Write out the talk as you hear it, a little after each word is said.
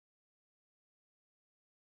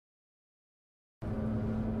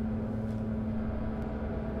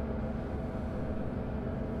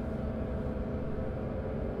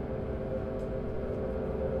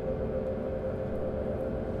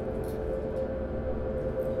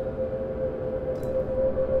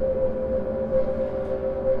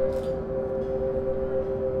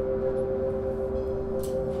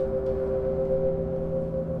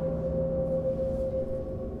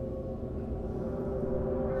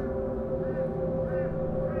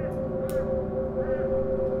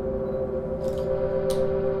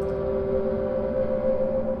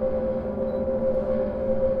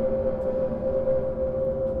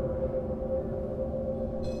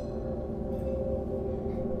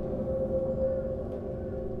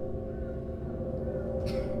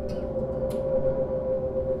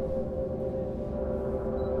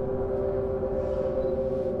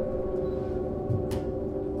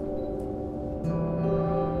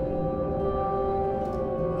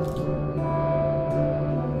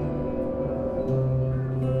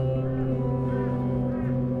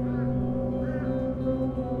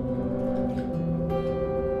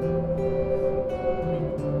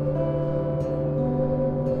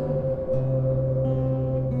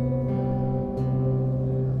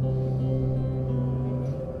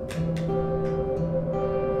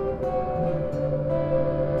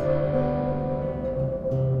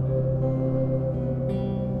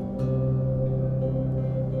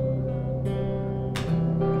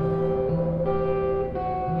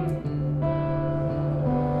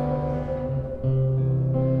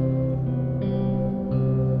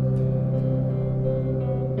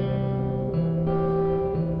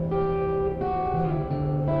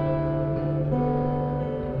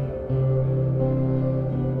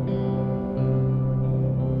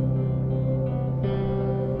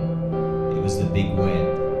Big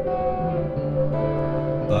wet.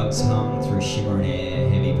 Bugs hum through shimmering air,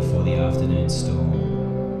 heavy before the afternoon storm.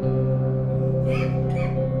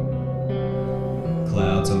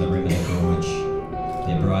 Clouds on the rim of the gorge,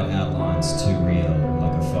 their bright outlines too real,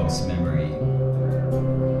 like a false memory.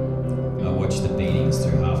 I watched the beatings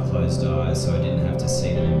through half-closed eyes so I didn't have to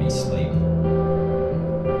see them in me sleep.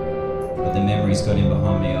 But the memories got in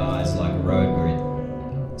behind my eyes like road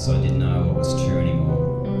grit, so I didn't know what was true anymore.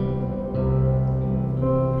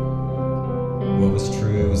 What was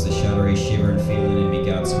true was the shuddery, shivering feeling in me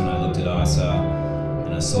guts when I looked at Isa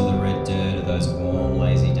and I saw the red dirt of those warm,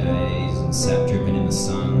 lazy days and sap dripping in the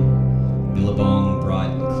sun, Billabong bright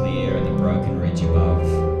and clear and the broken ridge above.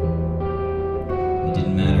 It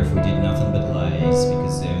didn't matter if we did nothing but laze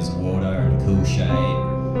because there was water and cool shade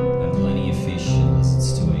and plenty of fish and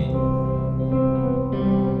lizards to eat.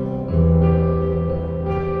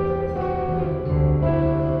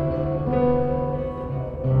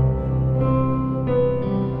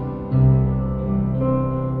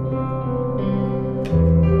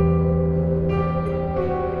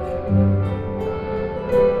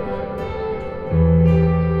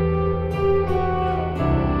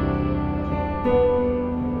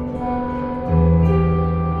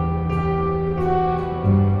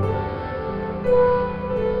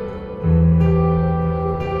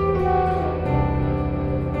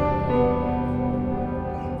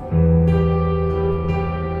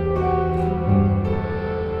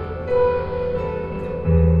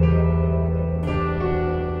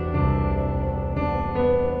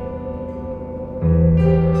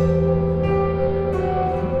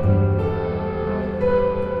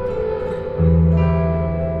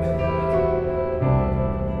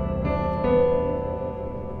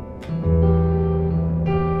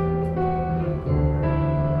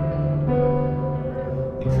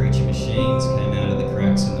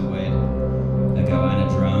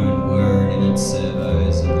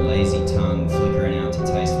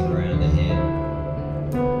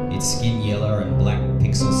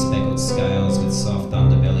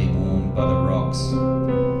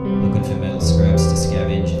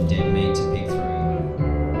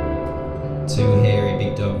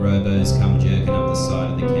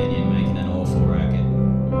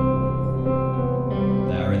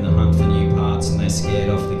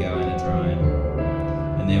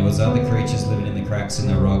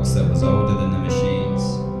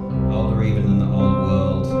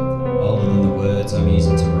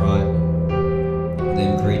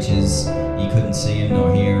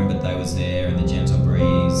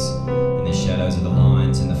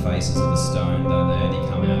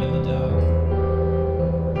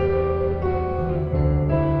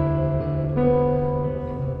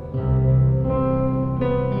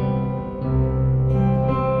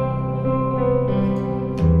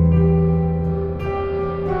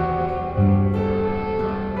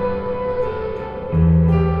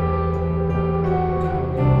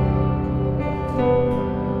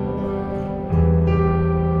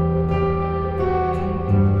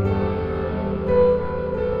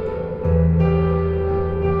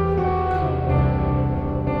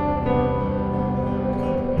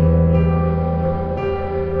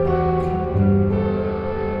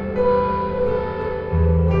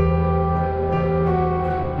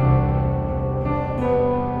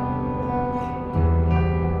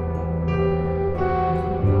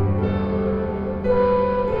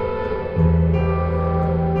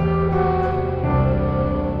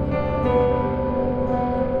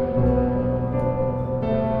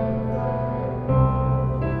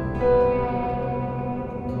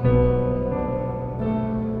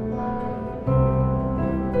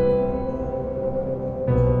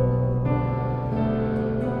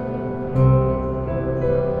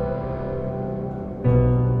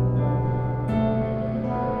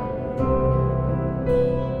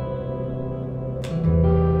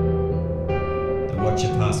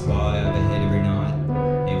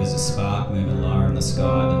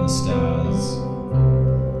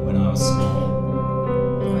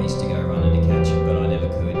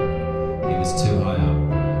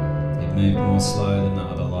 more slow than the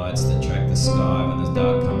other lights that track the sky when the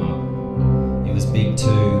dark come up. It was big too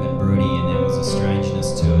and broody, and there was a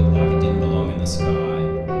strangeness to it, like it didn't belong in the sky.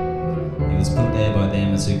 It was put there by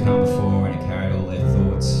them as who come before, and it carried all their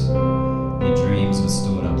thoughts. Their dreams were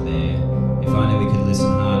stored up there. If only we could listen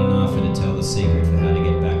hard enough, it'd tell the secret for how to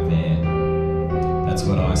get back there. That's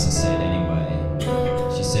what Isa said anyway.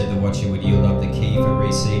 She said the Watcher would yield up the key for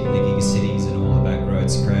reseeding the gigacities, and all the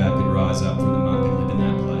backroads crowd could rise up from the muck and live in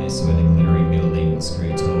that place where the glittering buildings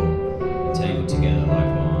grew tall and tangled together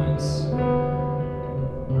like vines.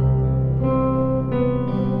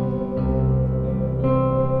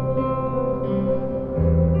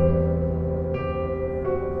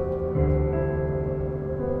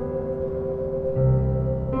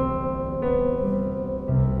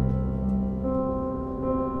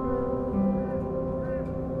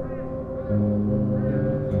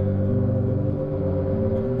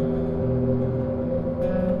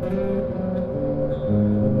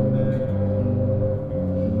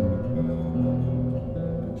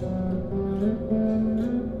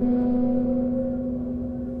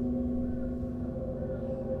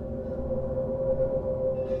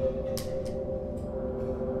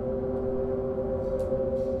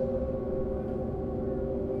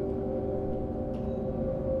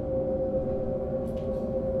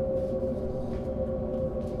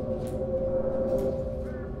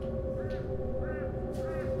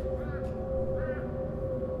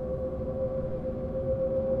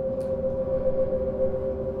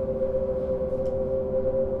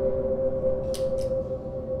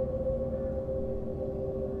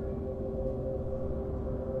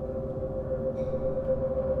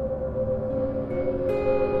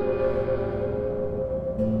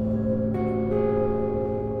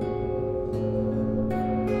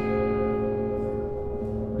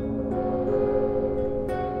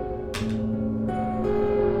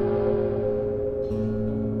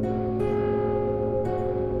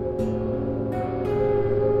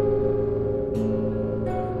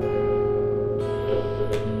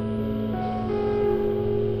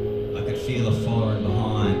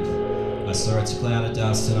 I saw its cloud of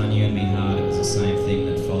dust and I knew in me heart it was the same thing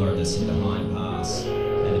that followed us in Behind Pass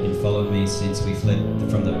and had been following me since we fled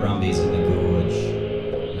from the Brumbies in the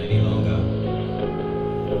gorge, maybe longer.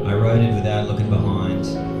 I rode it without looking behind,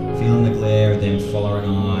 feeling the glare of them following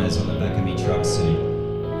eyes on the back of me truck suit.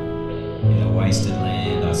 In a wasted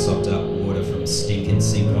land I sopped up water from stinking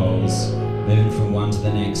sinkholes, moving from one to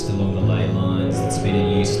the next along the ley lines that's been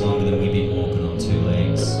in use longer than we've been walking on two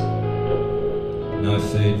legs. No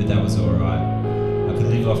food, but that was alright. I could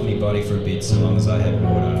live off my body for a bit so long as I had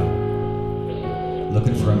water.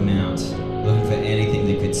 Looking for a mount, looking for anything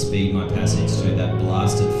that could speed my passage through that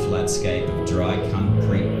blasted flatscape of dry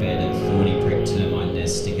concrete bed and thorny prick termite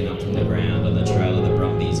nests sticking up from the ground on the trail of the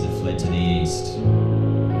Brumbies that fled to the east.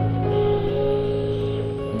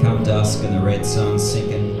 Come dusk and the red sun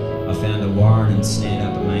sinking, I found a warren and snared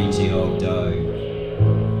up a mangy old doe.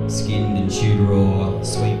 Skinned and chewed raw,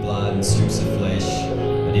 sweet blood and strips of flesh.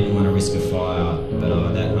 I didn't want to risk a fire, but I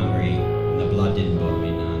was that hungry, and the blood didn't bother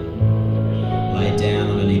me none. Laid down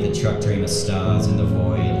underneath a truck dream of stars in the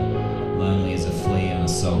void, lonely as a flea on a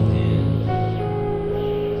salt pan.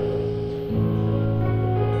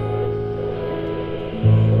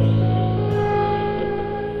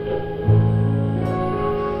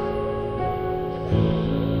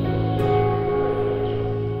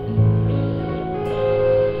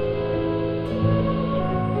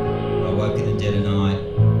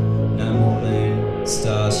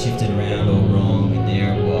 Shifted around all wrong, and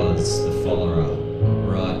there it was, the follower,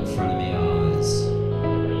 right in front of me eyes.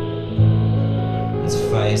 Its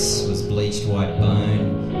face was bleached white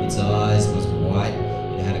bone, its eyes was white,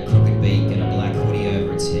 it had a crooked beak and a black hoodie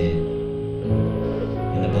over its head.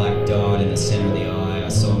 In the black dot in the centre of the eye, I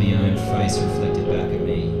saw my own face reflected back at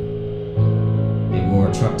me. It wore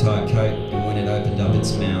a truck-tight coat, and when it opened up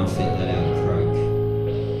its mouth, it let out a croak.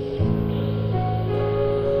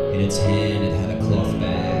 In its hand, it had a cloth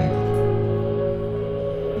bag.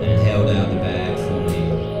 Held out the bag for me.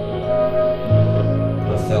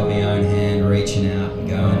 I felt my own hand reaching out and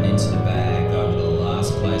going into the bag over the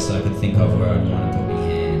last place I could think of where I'd want to put my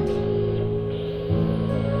hand.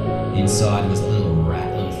 Inside was little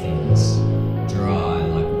rattling things, dry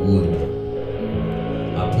like wood.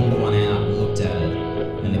 I pulled one out and looked at it,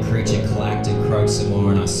 and the creature clacked and croaked some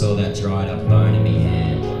more, and I saw that dried up bone in my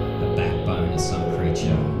hand, the backbone of some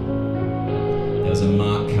creature. There was a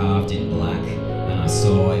mark carved in black, and I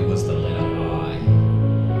saw it was the letter I.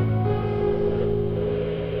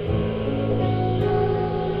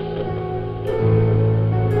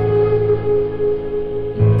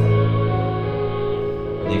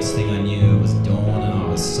 The Next thing I knew, it was dawn and I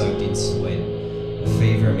was soaked in sweat. A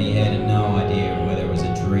fever in me head and no idea whether it was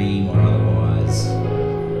a dream or otherwise.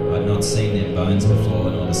 I'd not seen them bones before,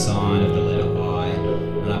 nor the sign of the letter I,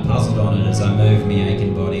 and I puzzled on it as I moved my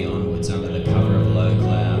aching body onwards under the cover of low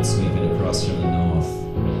clouds sweeping across from the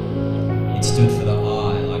north. It stood for the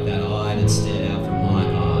eye, like that eye that stared out from my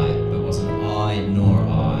eye, but wasn't I nor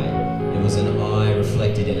I. It was an eye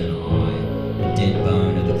reflected in an eye, the dead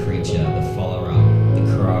bone of the creature, the follower-up,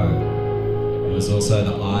 the crow. It was also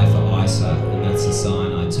the eye for Isa, and that's the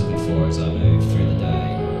sign I took it for as I moved through the day.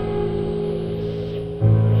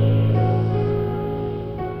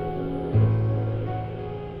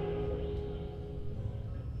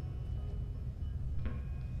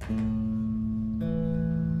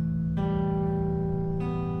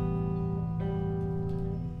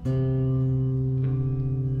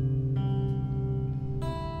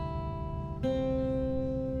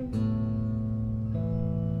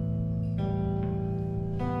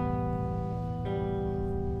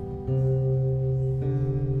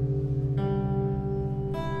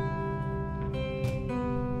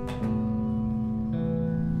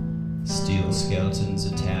 Steel skeletons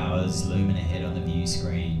of towers looming ahead on the view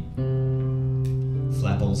screen.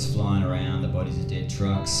 Flapples flying around the bodies of dead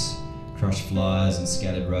trucks, crushed flyers and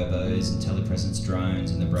scattered robos and telepresence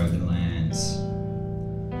drones in the broken lands.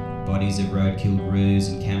 Bodies of road-killed roos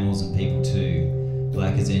and camels and people too,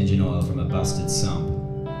 black as engine oil from a busted sump.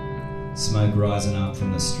 Smoke rising up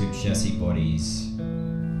from the stripped chassis bodies.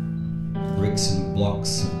 Bricks and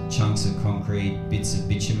blocks, chunks of concrete, bits of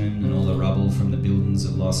bitumen and all the rubble from the buildings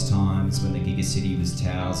of lost times when the gigacity was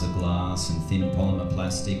towers of glass and thin polymer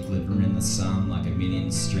plastic glittering in the sun like a million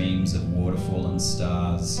streams of waterfallen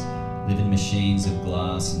stars, living machines of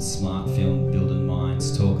glass and smart film building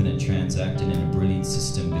minds talking and transacting in a brilliant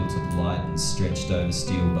system built of light and stretched over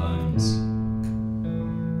steel bones.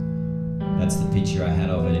 That's the picture I had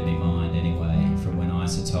of it in my mind anyway, from when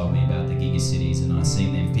Isa told me about the gigacities and I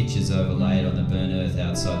seen them pictures overlaid on the burnt earth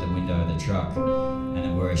outside the window of the truck, and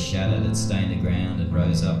it were a shadow that stained the ground and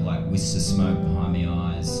rose up like wisps of smoke behind me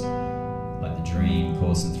eyes, like the dream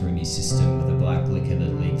coursing through me system with the black liquor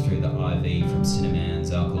that leaked through the IV from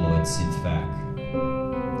Sinnerman's alkaloid synth vac.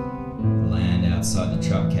 The land outside the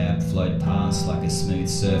truck cab flowed past like a smooth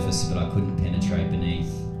surface, but I couldn't penetrate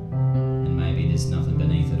beneath, and maybe there's nothing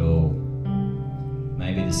beneath at all.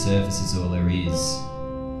 Maybe the surface is all there is.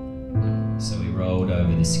 So we rolled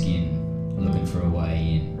over the skin, looking for a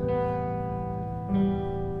way in.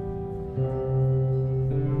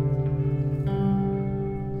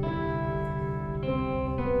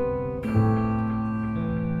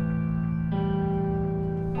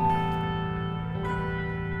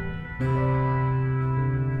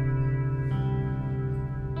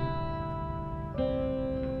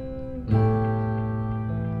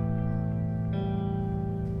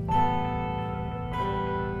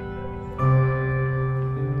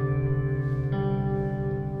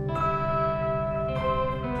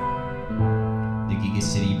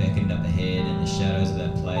 City beckoned up ahead and the shadows of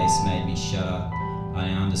that place made me shudder. I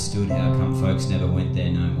understood how come folks never went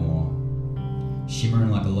there no more. Shimmering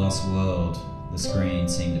like a lost world, the screen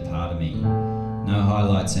seemed a part of me. No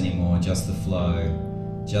highlights anymore, just the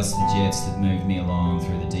flow, just the jets that moved me along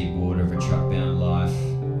through the deep water of a truck-bound life.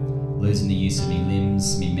 Losing the use of me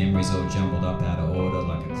limbs, me memories all jumbled up out of order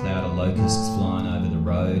like a cloud of locusts flying over the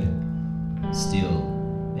road.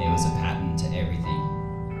 Still, there was a pattern to everything.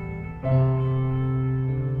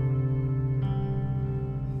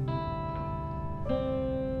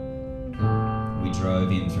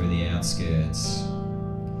 Drove in through the outskirts.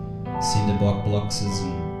 Cinder block boxes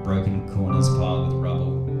and broken corners piled with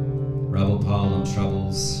rubble. Rubble piled on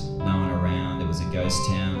troubles, no one around. It was a ghost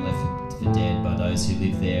town left for dead by those who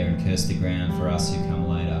lived there and cursed the ground for us who come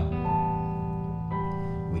later.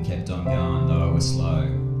 We kept on going, though it was slow.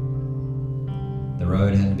 The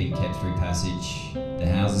road hadn't been kept through passage. The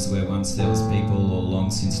houses where once there was people all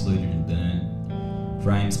long since looted and burnt.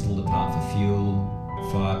 Frames pulled apart for fuel.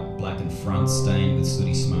 Fire blackened front stained with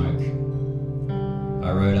sooty smoke.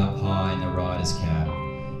 I rode up high in the rider's cab,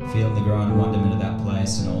 feeling the growing wonderment of that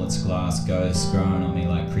place and all its glass ghosts growing on me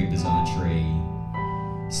like creepers on a tree,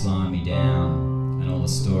 slowing me down and all the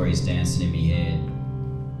stories dancing in me head.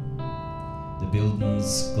 The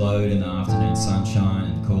buildings glowed in the afternoon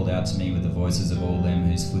sunshine and called out to me with the voices of all them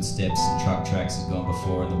whose footsteps and truck tracks had gone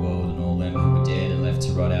before in the world, and all them who were dead and left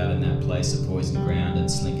to rot out in that place of poisoned ground and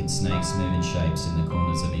slinking snakes moving shapes in the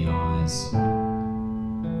corners of me eyes.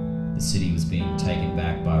 The city was being taken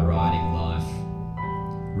back by riding life.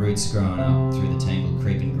 Roots growing up through the tangled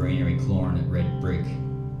creeping greenery clawing at red brick.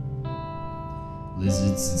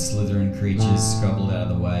 Lizards and slithering creatures scrabbled out of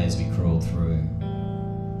the way as we crawled through.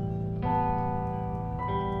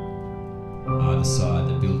 Either side,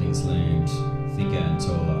 the buildings loomed, thicker and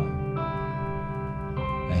taller.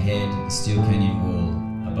 Ahead, a steel canyon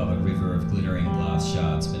wall above a river of glittering glass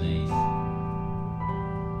shards beneath.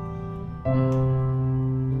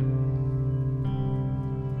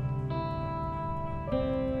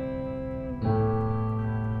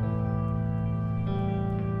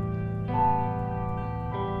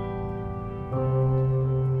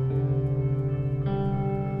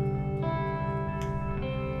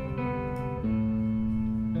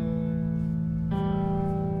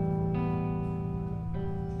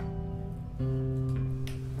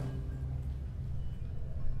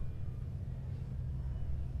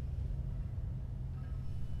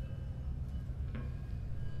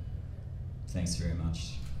 Thanks very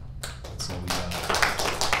much. That's all we got.